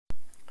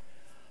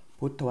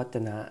พุทธวจ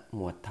นะห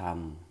มวดธรรม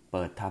เ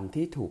ปิดธรรม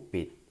ที่ถูก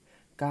ปิด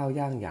ก้าว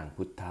ย่างอย่าง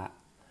พุทธะ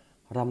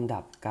ลำดั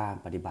บการ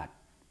ปฏิบัติ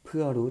เ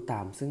พื่อรู้ต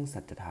ามซึ่ง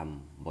สัจธรรม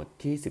บท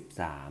ที่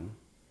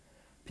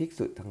13ภิก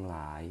ษุทั้งหล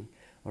าย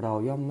เรา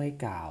ย่อมไม่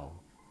กล่าว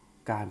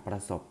การประ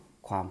สบ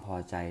ความพอ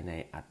ใจใน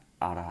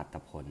อรหัต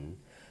ผล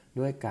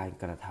ด้วยการ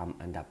กระทำ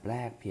อันดับแร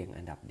กเพียง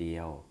อันดับเดี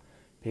ยว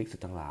ภิกษุ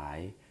ทั้งหลาย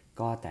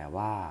ก็แต่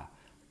ว่า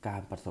กา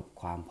รประสบ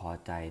ความพอ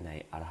ใจใน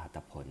อรหัต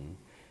ผล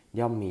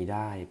ย่อมมีไ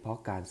ด้เพราะ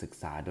การศึก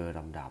ษาโดย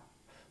ลำดับ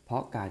เพร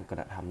าะการกร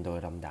ะทำโดย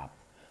ลำดับ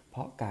เพร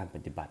าะการป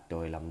ฏิบัติโด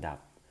ยลำดับ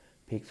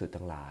ภิกษุ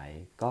ทั้งหลาย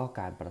ก็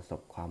การประส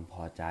บความพ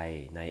อใจ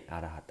ในอ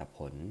รหัตผ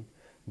ล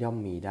ย่อม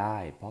มีได้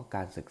เพราะก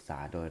ารศึกษา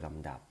โดยล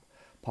ำดับ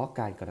เพราะ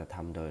การกระท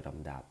ำโดยล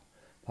ำดับ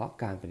เพราะ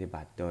การปฏิ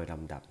บัติโดยล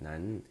ำดับนั้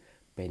น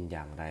เป็นอ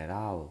ย่างไรเ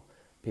ล่า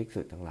ภิก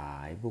ษุทั้งหลา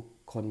ยบุ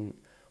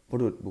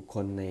คค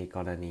ลในก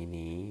รณี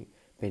นี้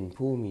เป็น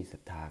ผู้มีศรั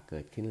ทธาเกิ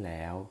ดขึ้นแ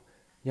ล้ว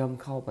ย่อม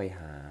เข้าไป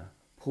หา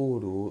ผู้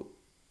รู้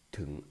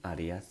ถึงอ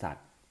ริยสัจ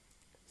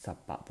สัพ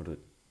พบุรุ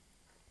ษ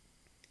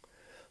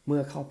เมื่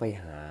อเข้าไป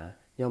หา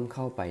ย่อมเ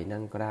ข้าไป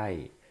นั่งใกล้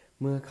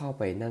เมื่อเข้า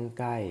ไปนั่ง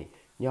ใกล้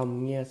ย่อม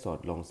เงี่ยโสด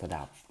ลงส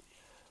ดับ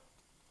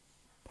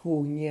ผู้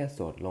เงี่ยโส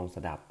ดลงส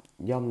ดับ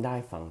ย่อมได้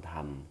ฟังธร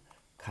รม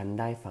คัน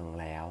ได้ฟัง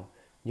แล้ว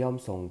ย่อม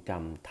ทรงจ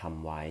ำธรรม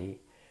ไว้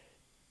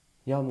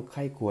ย่อมใค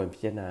ร่ควรพิ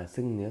จารณา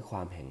ซึ่งเนื้อคว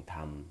ามแห่งธร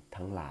รม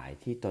ทั้งหลาย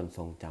ที่ตนท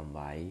รงจำไ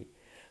ว้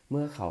เ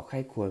มื่อเขาใคร่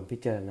ควรพิ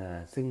จารณา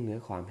ซึ่งเนื้อ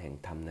ความแห่ง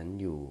ธรรมนั้น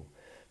อยู่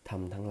ธรร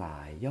มทั้งหลา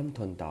ยย่อมท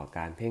นต่อก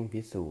ารเพ่ง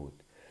พิสูจน์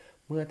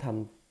เมื่อธรรม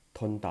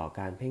ทนต่อ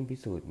การเพ่งพิ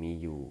สูจน์มี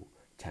อยู่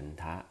ฉัน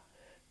ทะ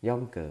ย่อ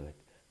มเกิด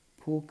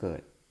ผู้เกิ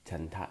ดฉั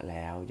นทะแ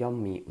ล้วย่อม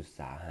มีอุตส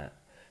าหะ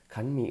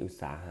คันมีอุต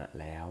สาหะ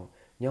แล้ว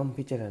ย่อม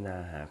พิจารณา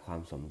หาควา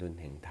มสมดุล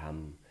แห่งธรรม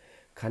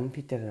คัน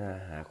พิจารณา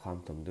หาความ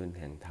สมดุลแ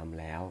ห่งธรรม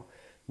แล้ว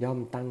ย่อม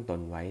ตั้งต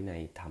นไว้ใน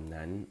ธรรม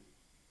นั้น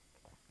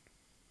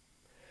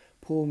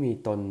ผู้มี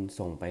ตน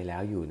ส่งไปแล้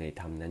วอยู่ใน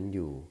ธรรมนั้นอ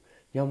ยู่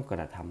ย่อมก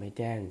ระทำให้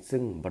แจ้ง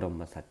ซึ่งบร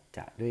มสัจจ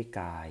ะด้วย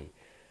กาย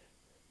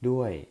ด้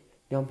วย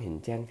ย่อมเห็น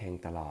แจ้งแทง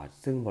ตลอด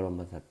ซึ่งบร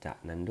มสัจจะ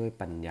นั้นด้วย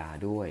ปัญญา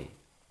ด้วย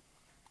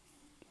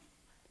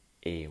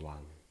เอวั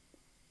ง